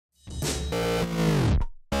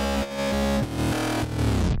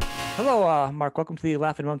Hello, Mark. Welcome to the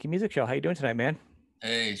Laughing Monkey Music Show. How you doing tonight, man?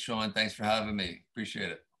 Hey, Sean, thanks for having me. Appreciate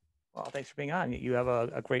it. Well, thanks for being on. You have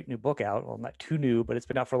a great new book out. Well, not too new, but it's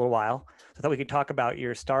been out for a little while. So I thought we could talk about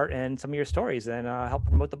your start and some of your stories and help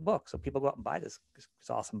promote the book so people go out and buy this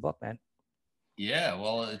awesome book, man. Yeah,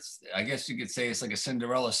 well, I guess you could say it's like a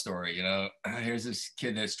Cinderella story. Here's this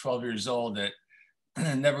kid that's 12 years old that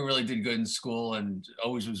never really did good in school and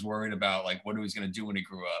always was worried about like what he was going to do when he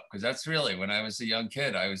grew up. Because that's really when I was a young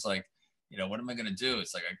kid, I was like, what am I going to do?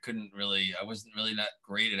 It's like I wasn't really not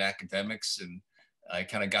great at academics and I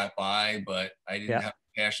kind of got by, but I didn't Yeah. have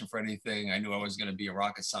a passion for anything. I knew I wasn't going to be a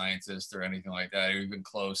rocket scientist or anything like that, or even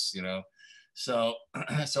close. So,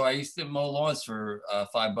 so I used to mow lawns for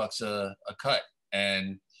 $5 a cut,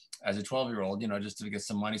 and as a 12-year-old, just to get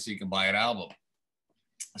some money so you can buy an album.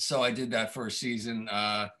 So I did that for a season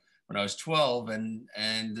when I was 12,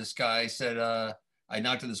 and this guy said I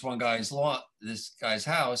knocked on this guy's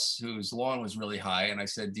house whose lawn was really high, and I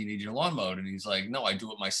said, "Do you need your lawn mowed?" And he's like, "No, I do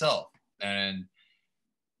it myself." And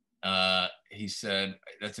he said,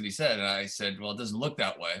 "That's what he said." And I said, "Well, it doesn't look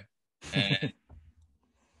that way." And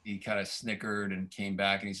he kind of snickered and came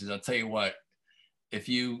back and he says, "I'll tell you what, if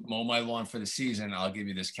you mow my lawn for the season, I'll give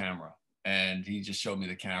you this camera." And he just showed me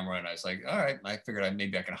the camera and I was like, all right. I figured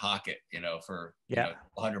maybe I could hawk it, for, Yeah.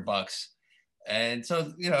 $100. And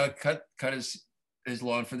so, cut his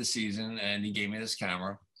lawn for the season and he gave me this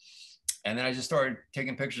camera. And then I just started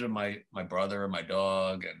taking pictures of my brother and my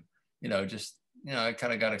dog. And, I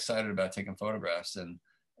kind of got excited about taking photographs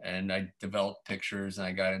and I developed pictures and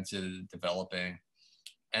I got into developing.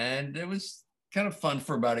 And it was kind of fun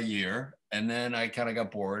for about a year. And then I kind of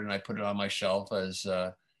got bored and I put it on my shelf as,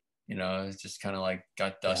 it's just kind of like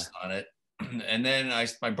got Yeah. dust on it. And then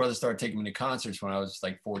my brother started taking me to concerts when I was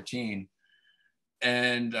like 14.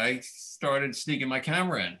 And I started sneaking my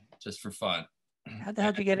camera in just for fun. How the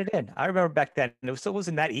hell did you get it in? I remember back then still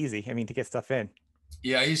wasn't that easy. I mean, to get stuff in.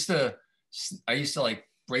 Yeah, I used to like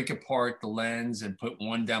break apart the lens and put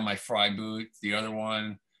one down my fry boot, the other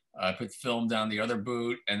one, put film down the other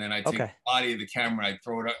boot, and then I take Okay. the body of the camera and I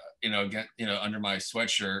throw it, under my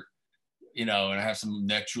sweatshirt, and I have some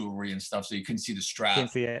neck jewelry and stuff so you couldn't see the strap. Can't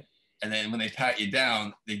see it. And then when they pat you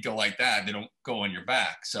down, they go like that. They don't go on your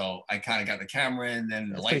back. So I kind of got the camera in,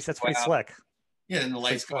 then the lights That's go pretty out. slick. Yeah, then the It's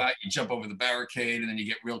pretty lights go slick. out, you jump over the barricade, and then you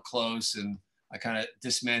get real close. And I kind of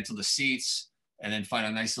dismantle the seats and then find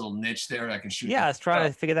a nice little niche there that I can shoot Yeah, the I was trying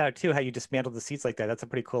up. to figure that out too, how you dismantle the seats like that. That's a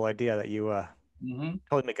pretty cool idea that you Mm-hmm.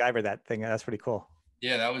 totally MacGyver that thing. That's pretty cool.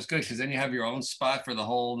 Yeah, that was good because then you have your own spot for the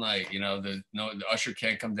whole night. The usher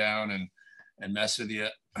can't come down and mess with you.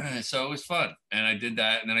 So it was fun, and I did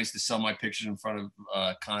that. And then I used to sell my pictures in front of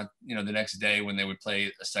the next day when they would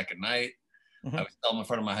play a second night. I Hmm. would sell them in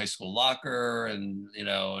front of my high school locker,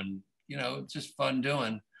 just fun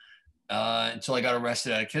doing. Until I got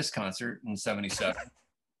arrested at a Kiss concert in '77,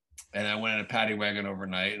 and I went in a paddy wagon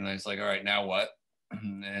overnight, and I was like, all right, now what?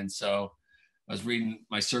 And so I was reading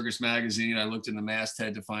my Circus magazine. I looked in the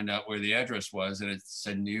masthead to find out where the address was, and it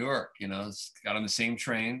said New York. Got on the same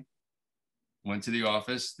train, went to the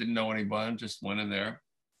office, didn't know anyone, just went in there,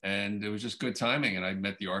 and it was just good timing. And I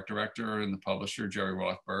met the art director and the publisher, Jerry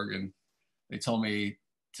Rothberg, and they told me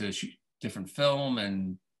to shoot different film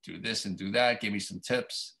and do this and do that. Gave me some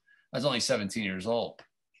tips. I was only 17 years old,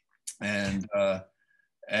 and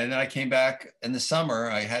and then I came back in the summer.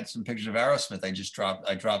 I had some pictures of Aerosmith.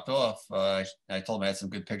 I dropped off. I told them I had some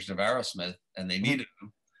good pictures of Aerosmith, and they Hmm. needed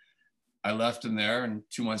them. I left them there, and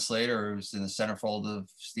 2 months later, it was in the centerfold of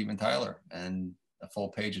Steven Tyler and a full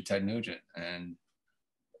page of Ted Nugent, and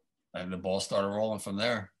the ball started rolling from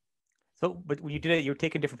there. So, but when you did it, you were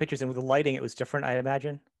taking different pictures, and with the lighting, it was different, I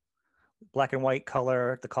imagine. Black and white,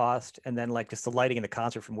 color, the cost, and then like just the lighting in the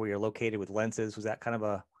concert from where you're located with lenses. Was that kind of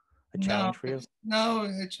a No, challenge for you? no,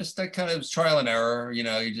 it just that kind of was trial and error.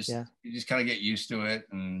 Yeah. You just kind of get used to it,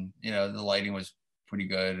 and the lighting was pretty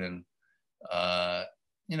good, and uh,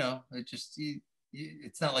 it just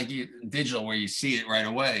it's not like digital where you see it right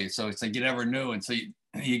away. So it's like you never knew until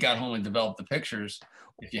you got home and developed the pictures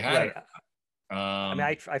if you had Right. it. I mean,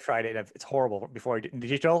 I tried it. It's horrible before I did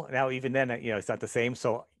digital. Now, even then, it's not the same.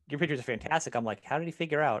 So your pictures are fantastic. I'm like, how did he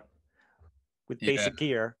figure out with Yeah, basic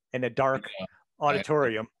gear in a dark yeah. I,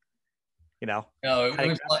 auditorium, no, how to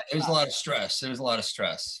grab that it was a shot? lot of stress. There was a lot of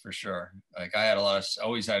stress for sure. Like I had a lot of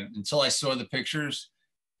always had until I saw the pictures,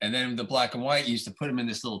 and then the black and white you used to put them in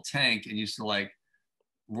this little tank and used to like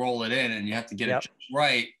roll it in, and you have to get it Yep. just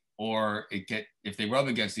right, or if they rub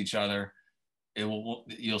against each other,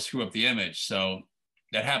 you'll screw up the image. So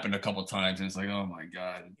that happened a couple of times, and it's like, oh my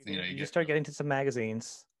god, you You get start getting to some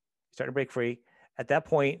magazines, you start to break free. At that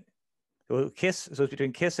point, So Kiss, so it's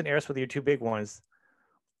between Kiss and Aerosmith, your two big ones.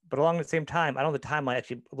 But along the same time, I know the timeline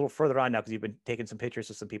actually a little further on now because you've been taking some pictures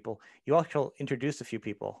of some people. You also introduced a few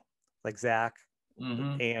people like Zakk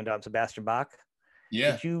and Sebastian Bach.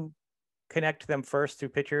 Yeah. Did you connect them first through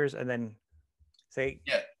pictures and then say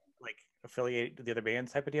like affiliate with the other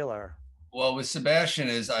bands type of deal, or? Well, with Sebastian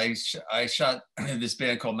is I shot this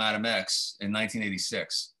band called Madam X in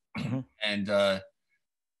 1986,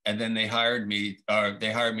 and then they hired me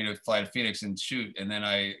to fly to Phoenix and shoot, and then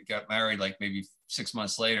I got married like maybe 6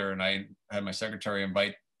 months later, and I had my secretary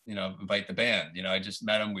invite the band. I just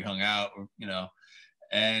met him, we hung out,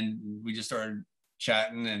 and we just started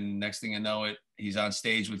chatting, and next thing I know it, he's on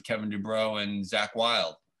stage with Kevin Dubrow and Zakk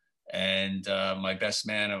Wylde, and my best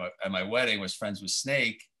man at my wedding was friends with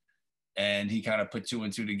Snake, and he kind of put two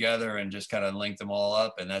and two together and just kind of linked them all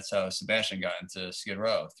up, and that's how Sebastian got into Skid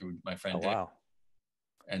Row, through my friend Dave. Wow.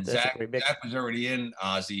 And Zakk was already in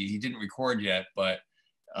Ozzy. He didn't record yet, but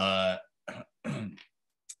I've been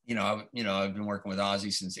working with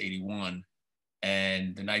Ozzy since '81,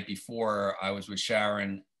 and the night before I was with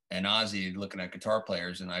Sharon and Ozzy looking at guitar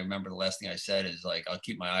players, and I remember the last thing I said is like, I'll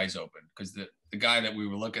keep my eyes open, because the guy that we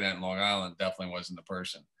were looking at in Long Island definitely wasn't the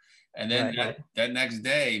person. And then that next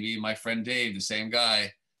day, me and my friend Dave, the same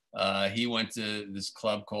guy, he went to this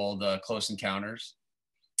club called Close Encounters.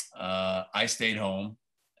 I stayed home,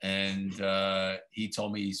 and he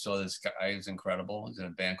told me he saw this guy who's incredible. He's in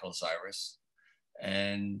a band called Cyrus,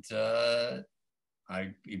 and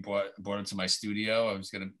he brought him to my studio. I was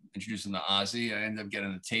going to introduce him to Ozzy. I ended up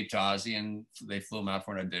getting a tape to Ozzy, and they flew him out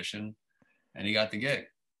for an audition, and he got the gig.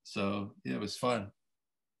 So yeah, it was fun.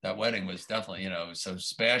 That wedding was definitely, so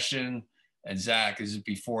Sebastian and Zakk, this is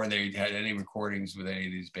before they had any recordings with any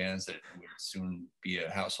of these bands that would soon be a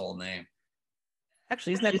household name.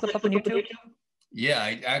 Actually, isn't that clip up on YouTube? Yeah,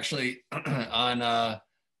 I actually I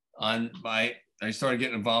started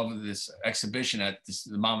getting involved with this exhibition at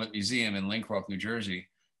the Monmouth Museum in Lincroft, New Jersey.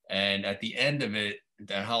 And at the end of it,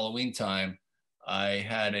 at Halloween time, I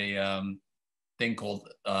had a thing called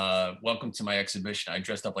Welcome to My Exhibition. I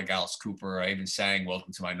dressed up like Alice Cooper. I even sang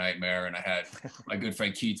Welcome to My Nightmare. And I had my good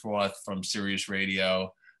friend Keith Roth from Sirius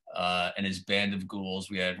Radio and his band of ghouls.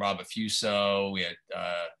 We had Rob Affuso. We had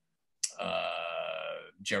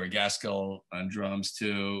Jerry Gaskill on drums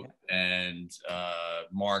too, and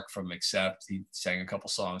Mark from Accept. He sang a couple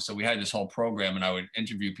songs. So we had this whole program, and I would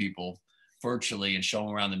interview people virtually and show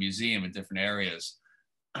them around the museum in different areas.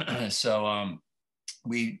 So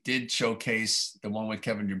we did showcase the one with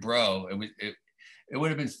Kevin Dubrow. It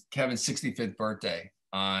would have been Kevin's 65th birthday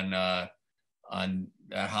on I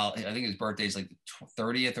think his birthday is like the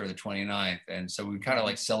 30th or the 29th, and so we kind of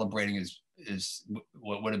like celebrating his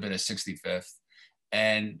what would have been his 65th,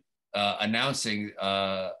 and announcing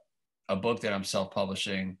a book that I'm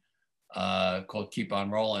self-publishing called Keep on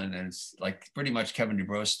Rollin', and it's like pretty much Kevin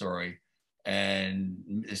Dubrow's story.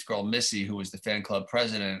 And this girl Missy, who was the fan club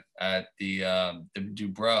president at the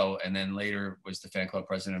Dubrow, and then later was the fan club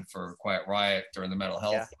president for Quiet Riot during the Mental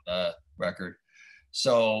Health record.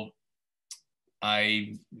 So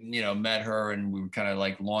I, met her, and we kind of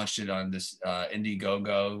like launched it on this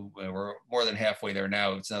Indiegogo. We're more than halfway there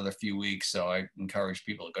now. It's another few weeks, so I encourage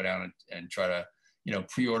people to go down and try to,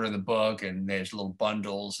 pre-order the book. And there's little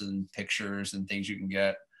bundles and pictures and things you can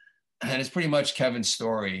get. And it's pretty much Kevin's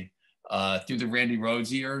story through the Randy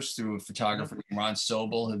Rhoads years, through a photographer named Ron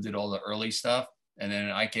Sobel, who did all the early stuff. And then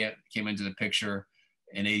I came into the picture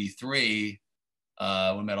in '83.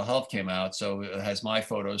 When Mental Health came out, so it has my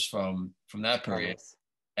photos from that period,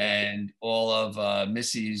 and all of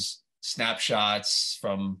Missy's snapshots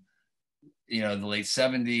from the late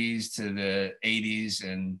 '70s to the &80s,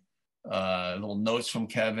 and little notes from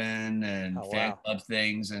Kevin and fan club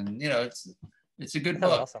things, and it's a good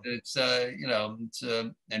book. Awesome. It's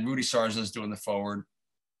and Rudy Sarzo's doing the forward,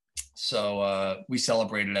 so we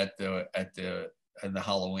celebrated at the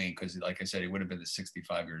Halloween, because like I said, he would have been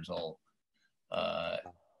 65 years old.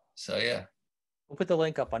 So yeah, we'll put the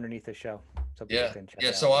link up underneath the show so people can check it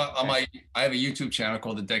out. So I have a YouTube channel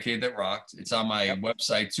called The Decade That Rocked. It's on my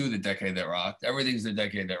website too, The Decade That Rocked. Everything's The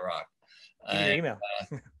Decade That Rocked. Give me your email.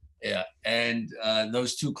 Yeah, and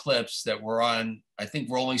those two clips that were on, I think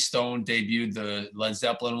Rolling Stone debuted the Led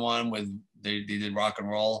Zeppelin one with they did Rock and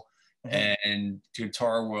Roll, and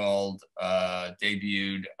Guitar World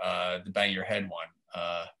debuted the Bang Your Head one.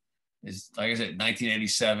 Is like I said,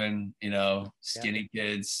 1987, skinny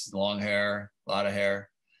kids, long hair, a lot of hair.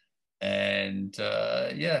 And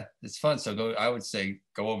it's fun. So I would say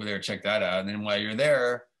go over there, check that out. And then while you're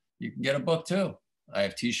there, you can get a book too. I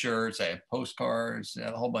have t-shirts, I have postcards, I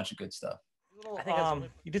have a whole bunch of good stuff. I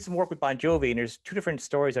think you did some work with Bon Jovi, and there's two different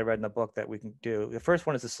stories I read in the book that we can do. The first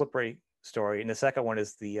one is the slippery story, and the second one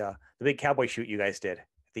is the big cowboy shoot you guys did at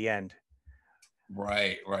the end.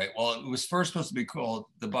 Right. Well, it was first supposed to be called,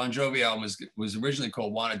 the Bon Jovi album was originally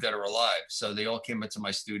called Wanted Dead or Alive. So they all came into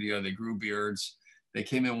my studio, they grew beards, they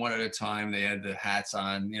came in one at a time, they had the hats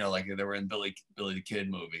on, you know, like they were in Billy the Kid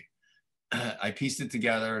movie. I pieced it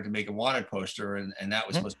together to make a Wanted poster, and that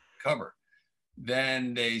was supposed to be the cover.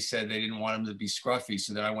 Then they said they didn't want them to be scruffy,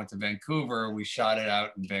 so then I went to Vancouver. We shot it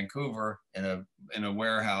out in Vancouver in a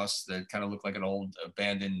warehouse that kind of looked like an old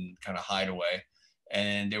abandoned kind of hideaway.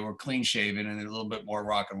 And they were clean shaven and a little bit more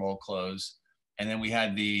rock and roll clothes. And then we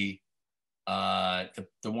had the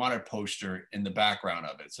Wanted poster in the background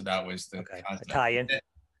of it. So that was the tie-in.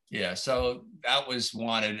 Yeah, so that was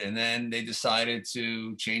Wanted. And then they decided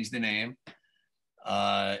to change the name,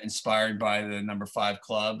 inspired by the Number 5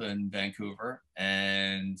 club in Vancouver.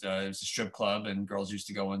 And it was a strip club, and girls used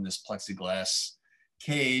to go in this plexiglass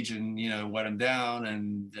cage and, you know, wet them down,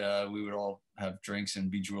 and we would all have drinks and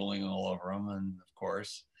be drooling all over them, and of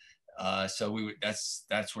course so we would,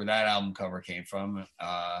 that's where that album cover came from,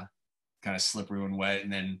 kind of Slippery When Wet.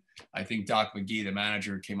 And then I think Doc McGee, the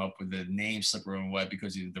manager, came up with the name Slippery When Wet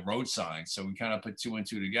because of the road sign, so we kind of put 2 and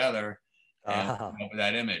 2 together and came up with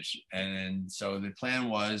that image. And so the plan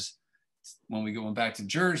was, when we went back to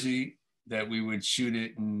Jersey, that we would shoot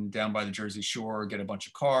it down by the Jersey Shore, get a bunch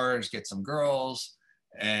of cars, get some girls,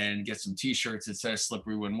 and get some t-shirts that says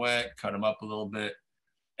Slippery When Wet, cut them up a little bit.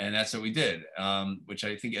 And that's what we did, which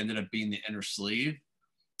I think ended up being the inner sleeve.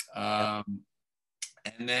 And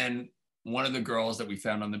then one of the girls that we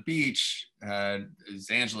found on the beach is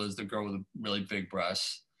Angela's, the girl with the really big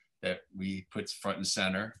breasts that we put front and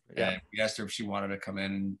center. And we asked her if she wanted to come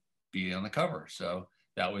in and be on the cover. So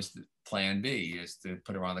that was the plan B, is to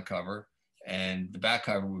put her on the cover. And the back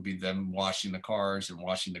cover would be them washing the cars and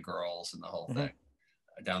washing the girls and the whole thing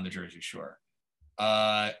down the Jersey Shore.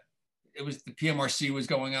 It was, the PMRC was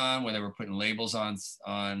going on, where they were putting labels on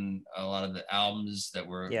a lot of the albums that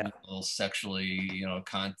were a little sexually, you know,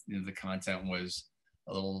 the content was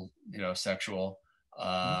a little, you know, sexual.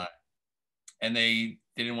 And they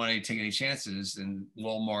didn't want to take any chances, and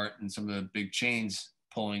Walmart and some of the big chains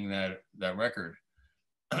pulling that record.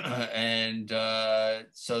 And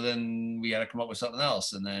so then we had to come up with something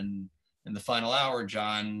else. And then in the final hour,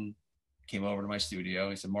 John came over to my studio.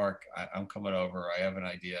 He said, Mark, I'm coming over. I have an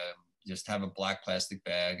idea. Just have a black plastic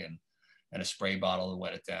bag and a spray bottle to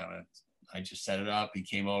wet it down. And I just set it up. He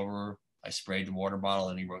came over. I sprayed the water bottle,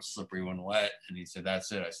 and he wrote Slippery When Wet. And he said,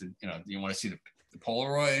 that's it. I said, you know, do you want to see the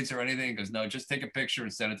Polaroids or anything? He goes, no, just take a picture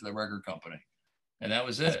and send it to the record company. And that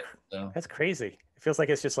was it. So that's crazy. It feels like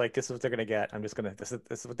it's just like, this is what they're going to get. I'm just going to, this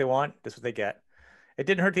is what they want. This is what they get. It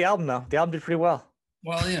didn't hurt the album, though. The album did pretty well.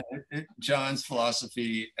 Well, yeah, John's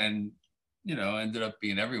philosophy, and, you know, ended up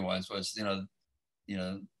being everyone's, was, you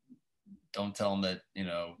know, don't tell them that, you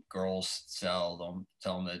know, girls sell. Don't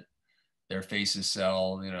tell them that their faces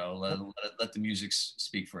sell. You know, let the music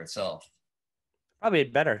speak for itself. Probably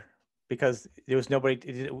better, because there's no one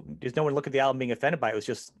looking at the album being offended by it. It was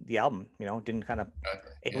just the album, you know, didn't kind of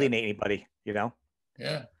alienate anybody, you know?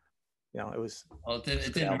 Yeah. You know, it was. Well,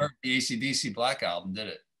 it didn't hurt the AC/DC Black Album, did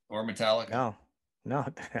it? Or Metallica? No,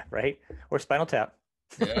 right? Or Spinal Tap.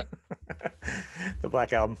 Yeah. The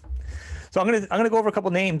Black Album. So I'm gonna go over a couple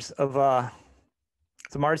names of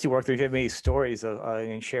some artists you worked with. If you have any stories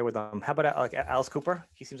and share with them. How about like Alice Cooper?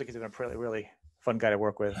 He seems like he's a really fun guy to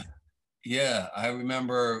work with. Yeah, I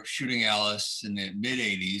remember shooting Alice in the mid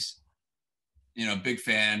 '80s. You know, big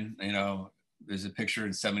fan. You know, there's a picture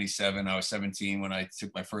in '77. I was 17 when I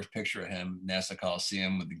took my first picture of him, Nassau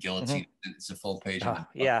Coliseum with the guillotine. It's a full page.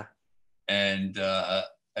 Yeah. And I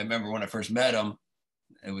remember when I first met him,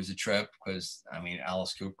 it was a trip, because I mean,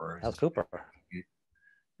 Alice Cooper.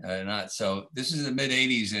 So this is the mid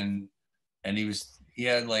 '80s, and he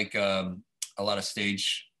had like a lot of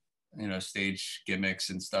stage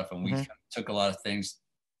gimmicks and stuff, and we took a lot of things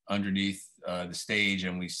underneath the stage,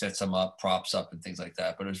 and we set some up, props up, and things like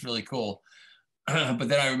that. But it was really cool. But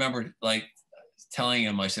then I remember like telling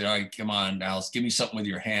him, I said, all right, come on, Alice, give me something with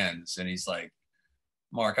your hands. And he's like,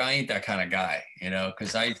 Mark, I ain't that kind of guy, you know,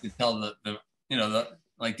 because I used to tell the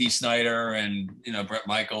like Dee Snider and, you know, Bret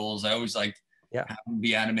Michaels, I always like have them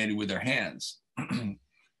be animated with their hands.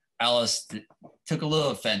 Alice took a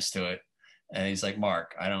little offense to it, and he's like,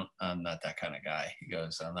 Mark, I'm not that kind of guy. He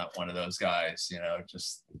goes, I'm not one of those guys, you know,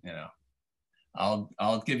 just, you know,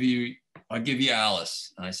 I'll give you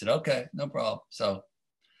Alice. And I said, okay, no problem. So,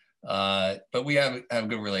 but we have a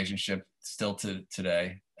good relationship. still to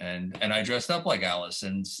today. And I dressed up like Alice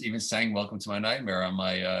and even sang "Welcome to My Nightmare" on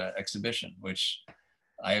my exhibition, which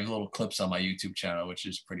I have little clips on my YouTube channel, which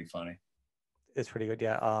is pretty funny. It's pretty good.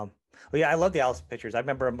 Yeah. Well, yeah, I love the Alice pictures. I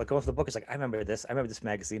remember like going through the book. It's like, I remember this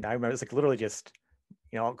magazine. I remember it's like literally just,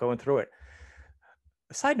 going through it.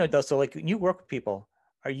 A side note though, so like when you work with people,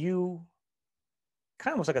 are you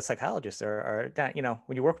kind of almost like a psychologist or that,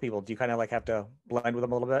 when you work with people, do you kind of like have to blend with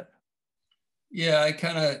them a little bit? Yeah, I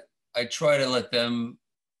try to let them,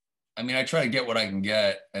 I try to get what I can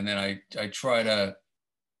get. And then I try to,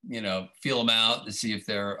 feel them out to see if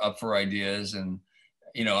they're up for ideas. And,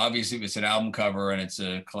 obviously if it's an album cover and it's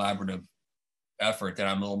a collaborative effort, then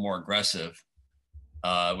I'm a little more aggressive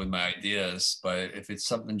with my ideas. But if it's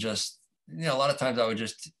something just, a lot of times I would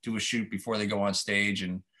just do a shoot before they go on stage,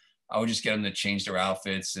 and I would just get them to change their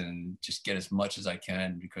outfits and just get as much as I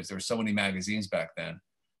can, because there were so many magazines back then.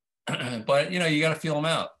 But, you got to feel them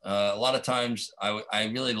out. A lot of times I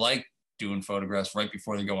really like doing photographs right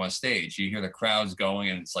before they go on stage. You hear the crowds going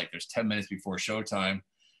and it's like there's 10 minutes before showtime.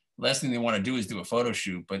 Last thing they want to do is do a photo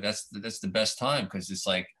shoot, but that's the best time, because it's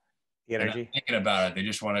like The energy. thinking about it. They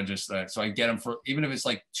just want to so I get them for, even if it's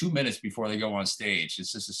like 2 minutes before they go on stage,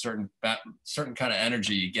 it's just a certain kind of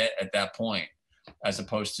energy you get at that point, as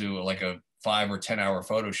opposed to like a 5 or 10 hour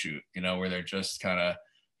photo shoot, where they're just kind of,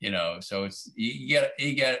 so it's, you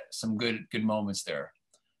get some good moments there.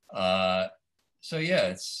 So yeah,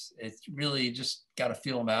 it's really just got to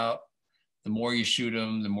feel them out. The more you shoot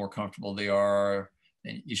them, the more comfortable they are.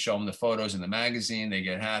 And you show them the photos in the magazine, they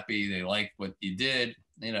get happy, they like what you did.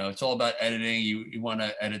 It's all about editing. You want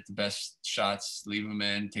to edit the best shots, leave them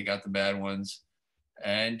in, take out the bad ones,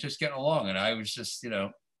 and just getting along. And I was just,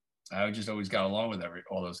 I just always got along with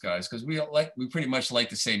all those guys, because we pretty much like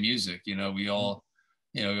the same music. We all,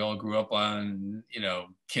 we all grew up on,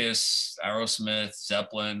 Kiss, Aerosmith,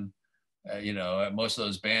 Zeppelin, most of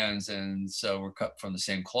those bands. And so we're cut from the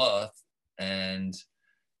same cloth, and,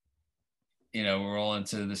 we're all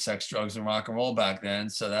into the sex, drugs, and rock and roll back then.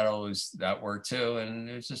 So that worked too. And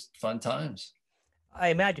it was just fun times. I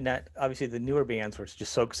imagine that obviously the newer bands were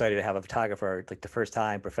just so excited to have a photographer, like the first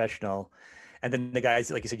time professional. And then the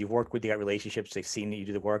guys, like you said, you've worked with, you got relationships, they've seen that you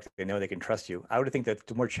do the work, they know they can trust you. I would think that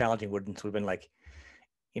the more challenging ones would have been like,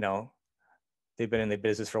 they've been in the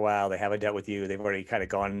business for a while, they have a debt with you, they've already kind of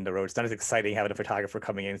gone the road. It's not as exciting having a photographer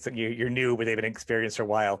coming in. So you're new, but they've been experienced for a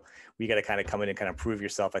while. You got to kind of come in and kind of prove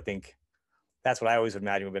yourself. I think that's what I always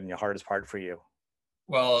imagine would have been the hardest part for you.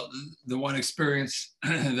 Well, the one experience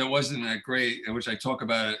that wasn't that great, in which I talk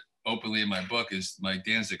about it openly in my book, is my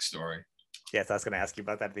Danzig story. Yes, I was going to ask you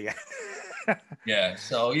about that at the end. Yeah.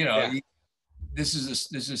 So, this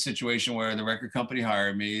is a situation where the record company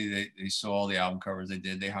hired me. They saw all the album covers they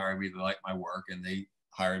did. They hired me, they liked my work, and they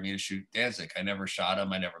hired me to shoot Danzig. I never shot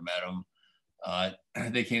him. I never met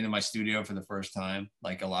him. They came to my studio for the first time,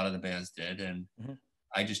 like a lot of the bands did. And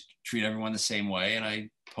I just treat everyone the same way, and I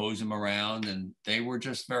pose them around, and they were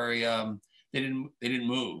just very, they didn't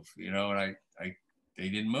move, and they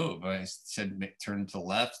didn't move. I said, turn to the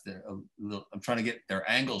left. I'm trying to get their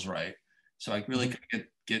angles right. So I really couldn't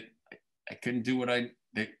I couldn't do what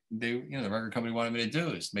the record company wanted me to do,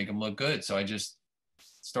 is make them look good. So I just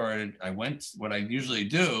what I usually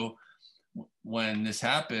do when this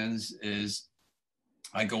happens is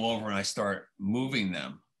I go over and I start moving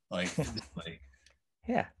them like,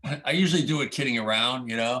 yeah. I usually do it kidding around,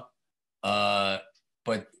 but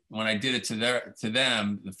when I did it to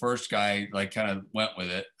them, the first guy like kind of went with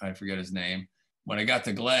it. I forget his name. When I got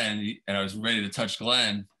to Glenn and I was ready to touch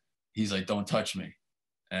Glenn, he's like, "Don't touch me."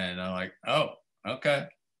 And I'm like, "Oh, okay."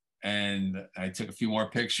 And I took a few more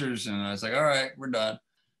pictures, and I was like, "All right, we're done."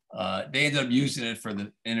 They ended up using it for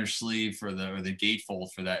the inner sleeve or the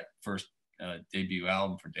gatefold for that first debut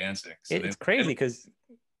album for Danzig. So it's crazy because,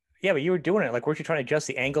 yeah, but you were doing it like, weren't you trying to adjust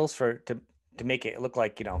the angles to make it look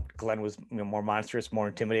like Glenn was more monstrous, more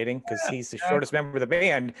intimidating, because he's the shortest member of the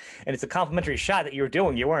band, and it's a complimentary shot that you were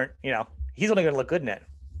doing. You weren't, he's only going to look good in it.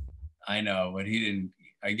 I know, but he didn't.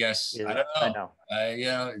 I guess I don't know. I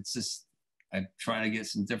know. It's just I'm trying to get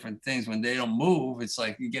some different things. When they don't move, it's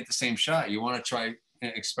like you get the same shot. You want to try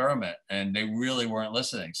experiment, and they really weren't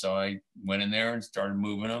listening. So I went in there and started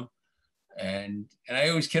moving them, and I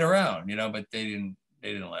always kid around, but they didn't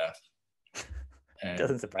laugh. And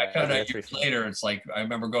doesn't surprise me. I found out years later, it's like, I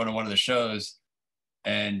remember going to one of the shows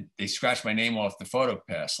and they scratched my name off the photo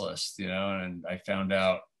pass list, and I found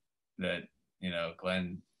out that,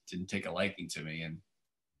 Glenn didn't take a liking to me, and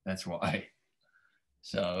that's why.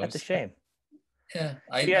 So that's a shame. Yeah.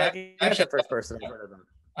 That's the first person I've heard of him.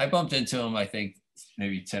 I bumped into him, I think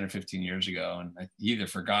maybe 10 or 15 years ago, and he either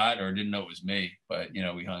forgot or didn't know it was me. But you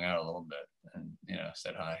know, we hung out a little bit and you know,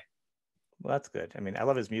 said hi. Well, that's good. I mean, I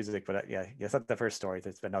love his music, but yeah, it's not the first story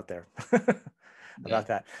that's been out there about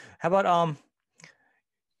that. How about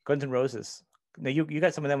Guns N' Roses? Now you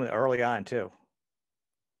got some of them early on too.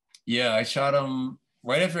 Yeah, I shot him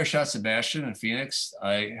right after I shot Sebastian in Phoenix.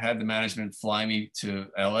 I had the management fly me to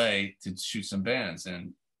LA to shoot some bands,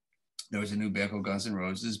 and there was a new band called Guns N'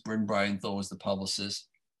 Roses. Bryn Bryanthal was the publicist,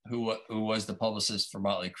 who was the publicist for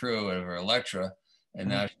Motley Crue over Elektra, and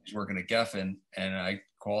now she's working at Geffen. And I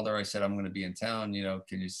called her. I said, I'm going to be in town. You know,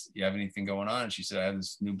 you have anything going on? And she said, I have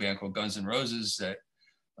this new band called Guns N' Roses that,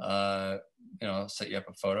 you know, I'll set you up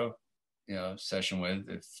a photo, you know, session with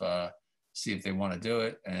see if they want to do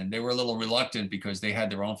it. And they were a little reluctant because they had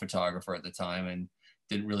their own photographer at the time and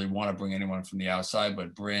didn't really want to bring anyone from the outside.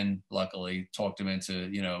 But Bryn luckily talked him into,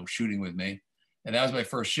 you know, shooting with me. And that was my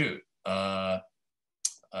first shoot. And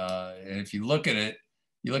if you look at it,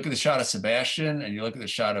 you look at the shot of Sebastian and you look at the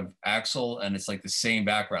shot of Axel, and it's like the same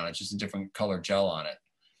background. It's just a different color gel on it.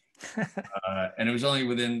 And it was only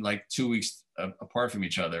within like 2 weeks apart from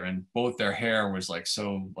each other. And both their hair was like,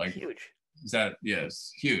 so like huge. Is that,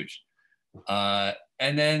 yes, huge. And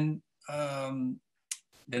then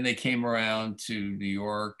they came around to New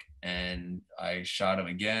York and I shot them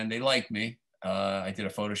again. They liked me. I did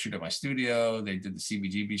a photo shoot at my studio. They did the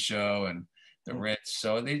CBGB show and the Ritz.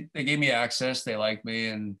 So they gave me access. They liked me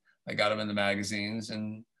and I got them in the magazines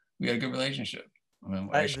and we had a good relationship.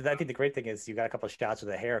 I think the great thing is you got a couple of shots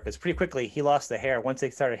with the hair because pretty quickly he lost the hair. Once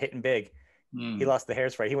they started hitting big, he lost the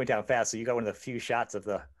hairspray. He went down fast. So you got one of the few shots of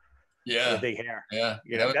the big hair. Yeah.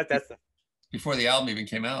 You know, that's before the album even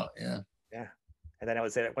came out. Yeah. Yeah. And then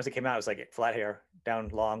once it came out, it was like flat hair, down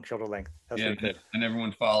long, shoulder length. Yeah. And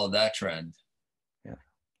everyone followed that trend. Yeah.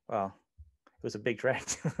 Well, it was a big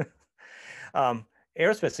trend.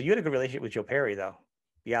 Aerosmith. So you had a good relationship with Joe Perry though,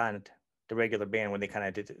 beyond the regular band when they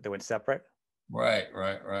kind of they went separate. Right.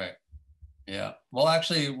 Yeah. Well,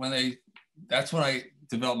 actually, that's when I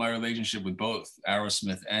developed my relationship with both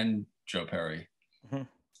Aerosmith and Joe Perry.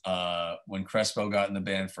 When Crespo got in the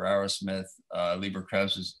band for Aerosmith, Lieber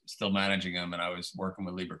Krebs was still managing him, and I was working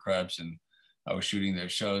with Lieber Krebs, and I was shooting their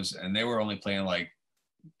shows, and they were only playing like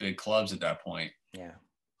big clubs at that point. Yeah.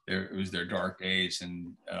 It was their dark days,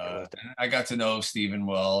 and I got to know Steven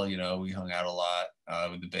well. You know, we hung out a lot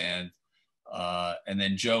with the band. And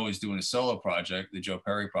then Joe was doing a solo project, the Joe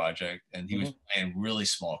Perry project, and he was playing really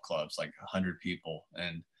small clubs, like 100 people.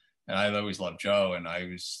 And I always loved Joe. And I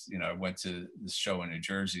was, you know, I went to this show in New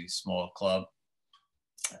Jersey, small club,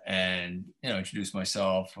 and, you know, introduced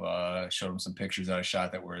myself, showed him some pictures that I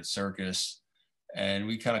shot that were at Circus, and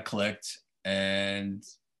we kind of clicked. And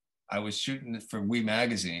I was shooting for We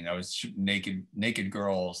Magazine. I was shooting naked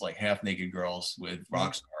girls, like half naked girls with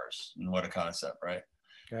rock stars, and what a concept, right?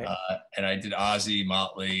 Right. And I did Ozzy,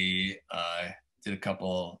 Motley, did a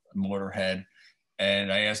couple Motorhead,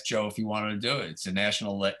 and I asked Joe if he wanted to do it. It's a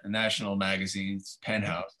national magazine, it's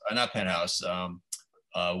Penthouse, not Penthouse,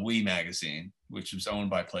 We Magazine, which was owned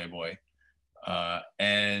by Playboy.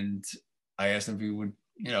 And I asked him if he would,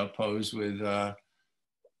 you know, pose with a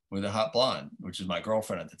hot blonde, which was my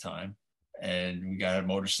girlfriend at the time. And we got a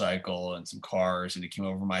motorcycle and some cars, and he came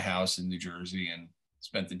over to my house in New Jersey and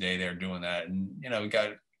spent the day there doing that. And, you know, he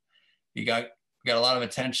got a lot of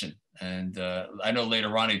attention. And I know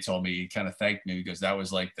later on he told me, he kind of thanked me because that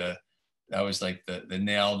was like the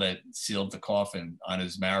nail that sealed the coffin on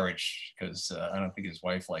his marriage, because I don't think his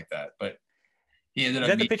wife liked that. But he ended up.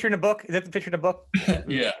 Is that the picture in the book? Is that the picture in the book?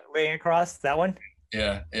 Yeah. Laying across that one?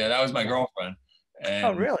 Yeah. That was my girlfriend. And,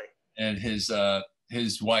 oh, really? And his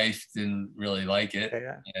wife didn't really like it.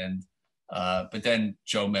 Yeah. And but then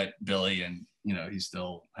Joe met Billy, and, you know, he's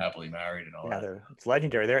still happily married and all that. It's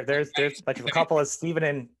legendary. There's a bunch of a couple of Steven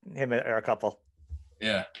and him are a couple.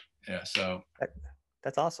 Yeah. So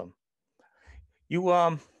that's awesome. You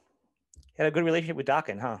had a good relationship with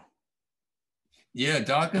Dokken, huh? Yeah,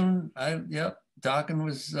 Dokken. Dokken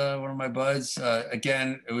was one of my buds.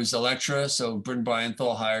 Again, it was Elektra, so Bryn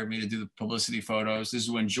Bryanthal hired me to do the publicity photos. This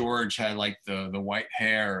is when George had like the white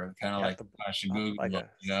hair, kind of like the Passion Google,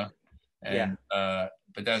 you know. And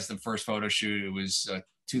but that's the first photo shoot. It was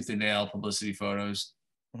tooth and nail publicity photos.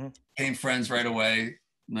 Became friends right away.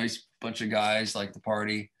 Nice bunch of guys, like to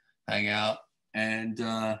party, hang out. And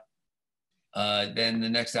then the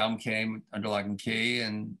next album came, Under Lock and Key,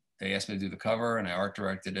 and they asked me to do the cover, and I art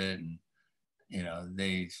directed it. And, you know,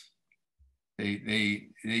 they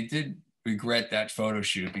did regret that photo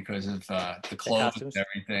shoot because of the clothes and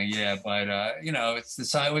everything. Yeah, but you know, it was a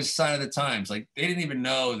sign of the times. Like, they didn't even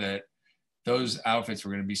know that those outfits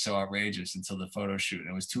were going to be so outrageous until the photo shoot, and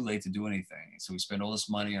it was too late to do anything. So we spent all this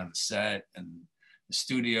money on the set and the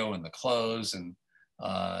studio and the clothes, and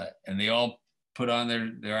they all put on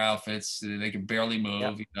their outfits. They could barely move.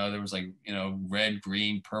 Yep. You know, there was like, you know, red,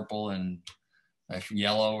 green, purple, and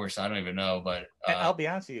yellow, or so I don't even know. But I'll be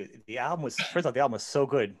honest with you, the album was, first off, the album was so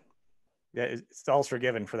good. Yeah, it's all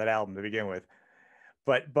forgiven for that album to begin with.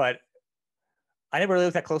 But I never really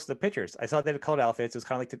looked that close to the pictures. I saw they had colored outfits. It was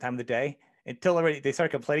kind of like the time of the day until they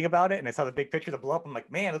started complaining about it. And I saw the big picture, the blow up. I'm like,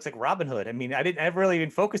 man, it looks like Robin Hood. I mean, I never really even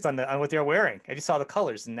focused on what they were wearing. I just saw the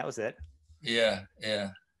colors and that was it. Yeah.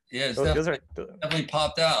 It's those definitely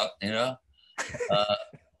popped out, you know.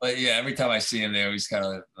 But yeah, every time I see him, they always kind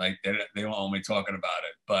of like they don't want me talking about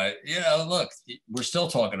it. But you know, look, we're still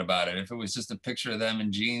talking about it. If it was just a picture of them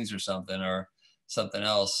in jeans or something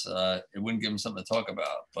else, it wouldn't give them something to talk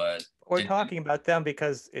about. But we're talking about them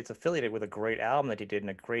because it's affiliated with a great album that he did and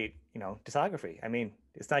a great, you know, discography. I mean,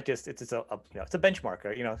 it's not just it's a you know, it's a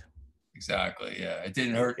benchmark, you know. Exactly. Yeah, it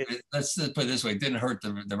didn't hurt. Let's put it this way: it didn't hurt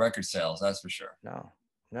the record sales. That's for sure.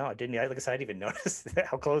 No, I didn't. Like I said, I didn't even notice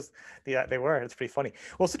how close they were. It's pretty funny.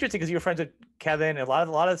 Well, it's interesting because you were friends with Kevin. And a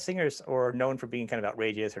lot of singers are known for being kind of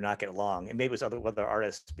outrageous or not get along, and maybe it was other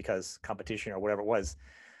artists because competition or whatever it was.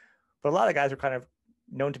 But a lot of guys were kind of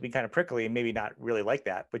known to be kind of prickly and maybe not really like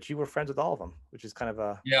that. But you were friends with all of them, which is kind of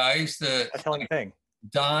a telling thing.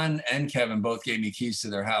 Don and Kevin both gave me keys to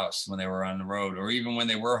their house when they were on the road, or even when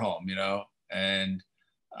they were home, you know. And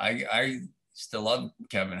I still love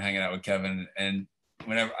Kevin, hanging out with Kevin. And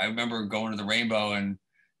whenever I remember going to the Rainbow and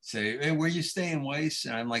say, hey, where you staying, Weiss?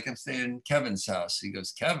 And I'm like, I'm staying in Kevin's house. He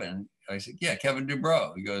goes, Kevin? I said, yeah, Kevin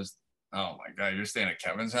Dubrow. He goes, oh my God, you're staying at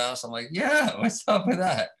Kevin's house? I'm like, yeah, what's up with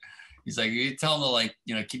that? He's like, you tell him to, like,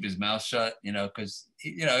 you know, keep his mouth shut, you know, because,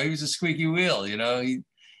 you know, he was a squeaky wheel, you know.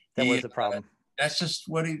 That was the problem. That's just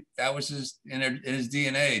that was his in his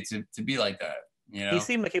DNA to be like that, you know. He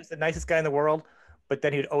seemed like he was the nicest guy in the world, but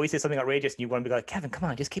then he would always say something outrageous, and you want to be like, Kevin, come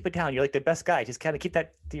on, just keep it down. You're like the best guy. Just kind of keep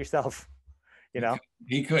that to yourself, you know.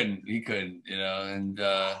 He couldn't, you know, and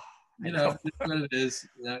you know, what it is.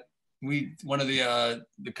 One of the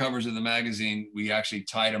covers of the magazine, we actually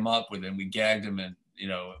tied him up with, and we gagged him, and you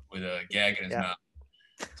know, with a gag in his mouth.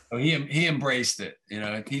 So he embraced it, you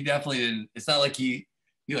know. He definitely didn't. It's not like he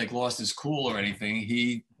like lost his cool or anything.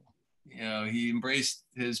 He, you know, he embraced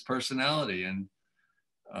his personality, and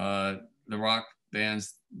the rock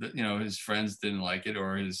bands, you know, his friends didn't like it,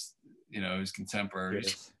 or his, you know, his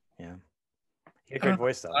contemporaries. Yeah, he had a great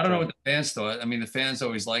voice though. I don't know what the fans thought. I mean, the fans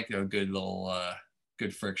always like a good little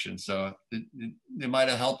good friction, so it might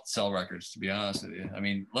have helped sell records, to be honest with you. I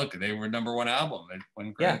mean, look, they were #1 album. It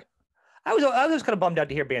went great. Yeah. I was kind of bummed out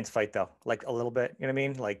to hear bands fight though, like a little bit. You know what I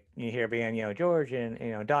mean? Like you hear a band, you know, George and,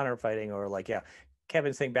 you know, Donna are fighting, or like, yeah,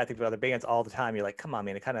 Kevin's saying bad things about other bands all the time. You're like, come on,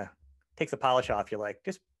 man, it kind of takes the polish off. You're like,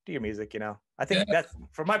 just do your music, you know. I think that's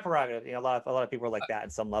for my prerogative. You know, a lot of people are like that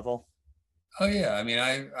at some level. Oh yeah, I mean,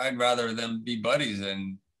 I'd rather them be buddies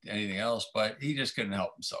than anything else, but he just couldn't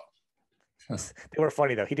help himself. They were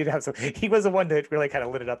funny though. He did have some. He was the one that really kind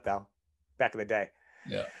of lit it up though, back in the day.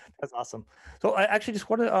 Yeah, that's awesome. So I actually just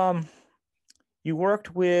wanted you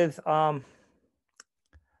worked with obviously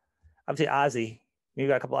Ozzy. You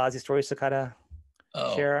got a couple of Ozzy stories to kind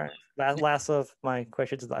of share. Last of my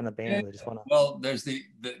questions on the band. I just want to. Well, there's the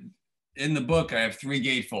in the book I have 3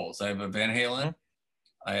 gatefolds. I have a Van Halen,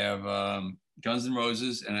 I have Guns N'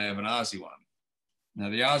 Roses, and I have an Ozzy one. Now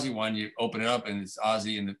the Ozzy one, you open it up and it's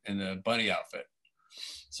Ozzy in the bunny outfit.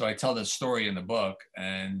 So I tell this story in the book,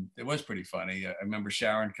 and it was pretty funny. I remember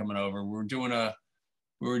Sharon coming over. We were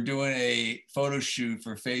doing a photo shoot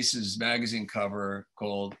for Faces magazine cover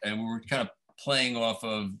and we were kind of playing off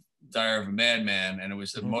of Diary of a Madman, and it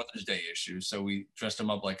was a Mother's Day issue. So we dressed him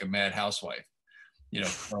up like a mad housewife, you know,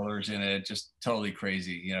 colors in it, just totally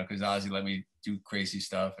crazy, you know, because Ozzy let me do crazy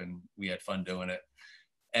stuff and we had fun doing it.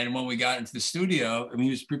 And when we got into the studio, I mean,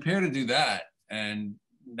 he was prepared to do that, and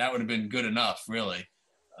that would have been good enough, really.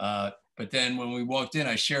 But then when we walked in,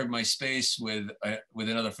 I shared my space with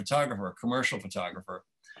another photographer, a commercial photographer.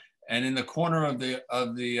 And in the corner of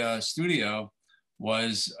the studio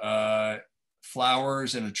was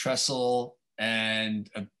flowers and a trestle and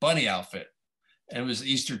a bunny outfit. And it was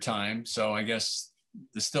Easter time, so I guess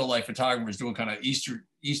the still life photographer was doing kind of Easter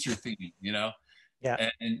theme, you know. Yeah.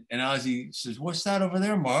 And Ozzy says, "What's that over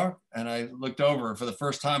there, Mark?" And I looked over, and for the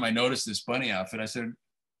first time, I noticed this bunny outfit. I said,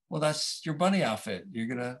 "Well, that's your bunny outfit. We're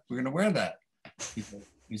gonna wear that."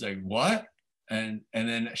 He's like, "What?" And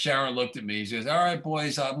then Sharon looked at me. She goes, "All right,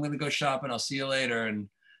 boys, I'm gonna go shopping. I'll see you later." And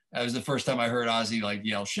that was the first time I heard Ozzy like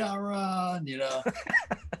yell Sharon, you know.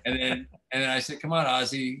 And then I said, come on,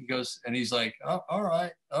 Ozzy. He goes, and he's like, oh, all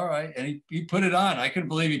right. And he put it on. I couldn't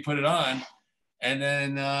believe he put it on. And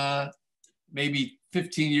then maybe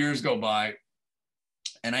 15 years go by,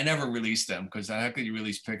 and I never released them because how could you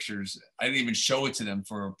release pictures? I didn't even show it to them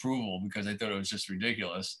for approval because I thought it was just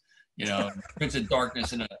ridiculous. You know, Prince of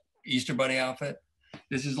Darkness in a Easter Bunny outfit.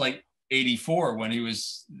 This is like 84 when he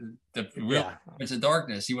was the real Prince of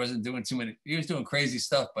Darkness. He wasn't doing too many. He was doing crazy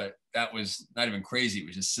stuff, but that was not even crazy. It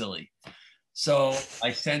was just silly. So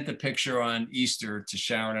I sent the picture on Easter to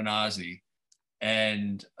Sharon and Ozzy.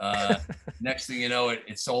 And next thing you know,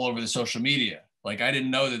 it's all over the social media. Like I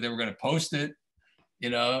didn't know that they were going to post it. You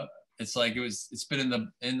know, it's like it's been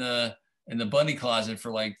in the bunny closet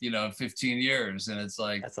for like, you know, 15 years. And it's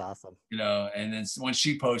like, that's awesome. You know, and then once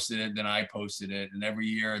she posted it, then I posted it. And every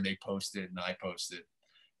year they post it and I post it.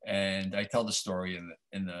 And I tell the story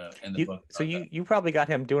in the book. So you probably got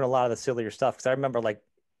him doing a lot of the sillier stuff. Cause I remember like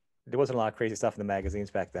there wasn't a lot of crazy stuff in the magazines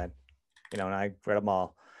back then, you know, and I read them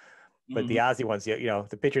all. But the Ozzy ones, you know,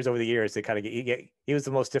 the pictures over the years, they kind of he was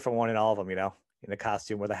the most different one in all of them, you know, in the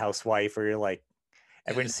costume with a housewife, or you're like,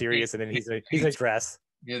 everyone's serious, and then he's in a dress.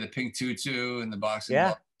 Yeah, the pink tutu and the boxing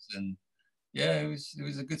gloves, and it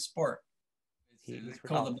was a good sport. It's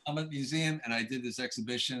called the Mammoth Museum, and I did this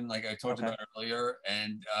exhibition like I talked about earlier,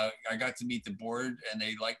 and I got to meet the board, and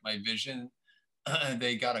they liked my vision.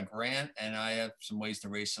 They got a grant, and I have some ways to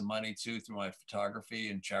raise some money too through my photography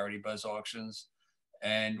and charity buzz auctions,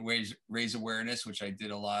 and raise awareness, which I did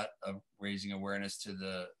a lot of raising awareness to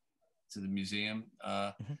the museum.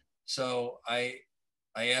 So I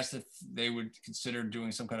asked if they would consider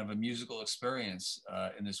doing some kind of a musical experience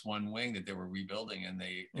in this one wing that they were rebuilding, and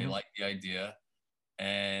they liked the idea,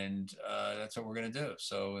 and that's what we're going to do.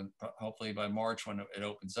 So hopefully by March, when it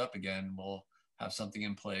opens up again, we'll have something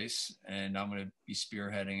in place, and I'm going to be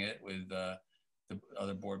spearheading it with the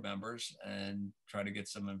other board members and try to get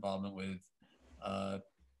some involvement with not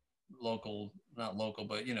local,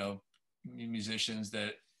 but you know, musicians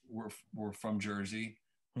that were from Jersey.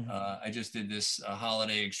 I just did this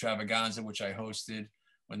holiday extravaganza, which I hosted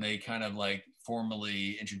when they kind of like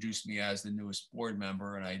formally introduced me as the newest board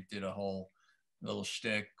member, and I did a whole little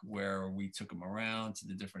shtick where we took them around to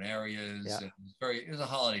the different areas. Yeah. It was a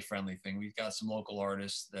holiday friendly thing. We've got some local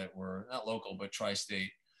artists that were not local, but tri-state.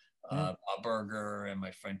 Bob Berger and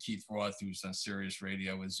my friend Keith Roth, who's on Sirius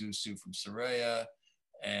Radio with Zusu from Soraya,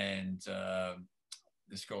 and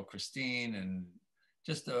this girl Christine, and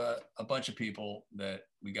just a bunch of people that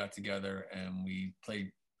we got together, and we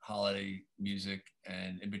played holiday music,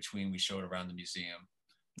 and in between we showed around the museum.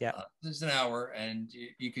 Yeah, there's an hour, and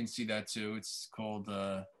you can see that too. It's called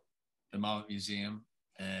the Mammoth Museum,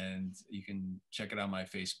 and you can check it on my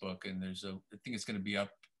Facebook. And I think it's going to be up.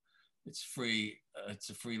 It's free. It's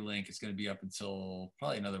a free link. It's going to be up until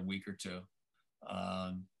probably another week or two.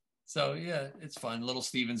 So yeah, it's fun. Little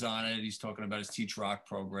Steven's on it. He's talking about his Teach Rock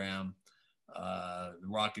program. The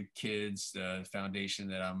Rocket Kids, the foundation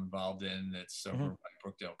that I'm involved in, that's over by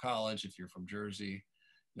Brookdale College. If you're from Jersey,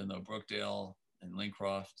 you'll know Brookdale and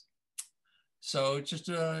Lincroft. So it's just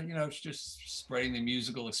it's just spreading the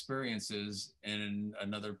musical experiences in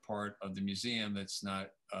another part of the museum that's not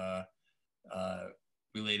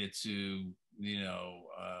related to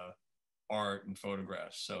art and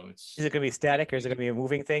photographs. So is it going to be static, or is it going to be a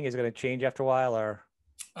moving thing? Is it going to change after a while, or?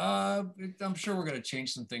 I'm sure we're going to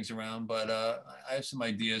change some things around, but I have some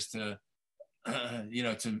ideas to have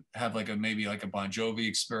maybe a Bon Jovi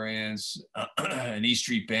experience, an E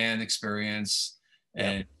Street Band experience,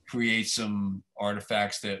 and create some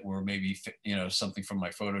artifacts that were maybe something from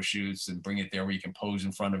my photo shoots, and bring it there where you can pose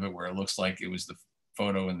in front of it where it looks like it was the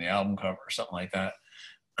photo in the album cover or something like that.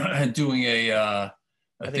 Doing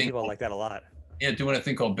I think people like that a lot. Yeah, doing a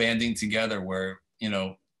thing called Banding Together, where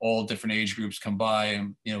all different age groups come by,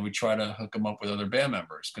 and we try to hook them up with other band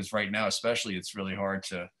members, because right now especially it's really hard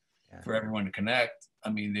for everyone to connect. I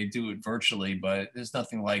mean, they do it virtually, but there's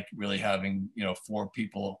nothing like really having 4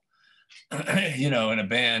 people in a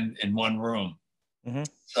band in one room.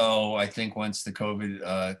 So I think once the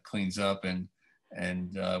COVID cleans up and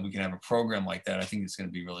we can have a program like that, I think it's going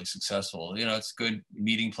to be really successful. It's a good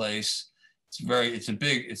meeting place. It's a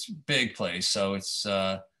big place. So it's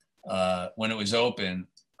when it was open,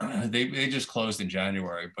 they just closed in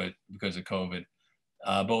January, but because of COVID.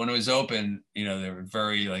 But when it was open, they were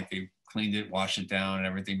very they cleaned it, washed it down and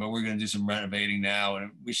everything. But we're going to do some renovating now,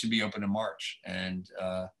 and we should be open in March, and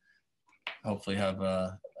hopefully have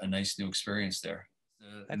a nice new experience there.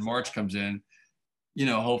 And March comes in,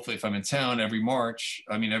 hopefully if I'm in town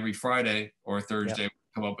every Friday or Thursday,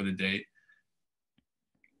 we'll come up with a date.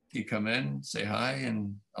 You come in, say hi,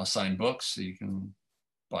 and I'll sign books so you can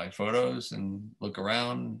buy photos and look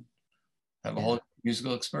around, have a whole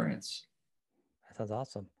musical experience. That sounds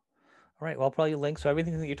awesome. All right. Well, I'll probably link. So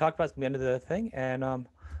everything that you talked about is the end of the thing. And I want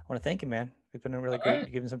to thank you, man. It's been really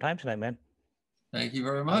great giving some time tonight, man. Thank you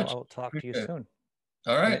very much. I'll talk to you soon.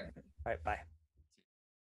 All right. All right. Bye.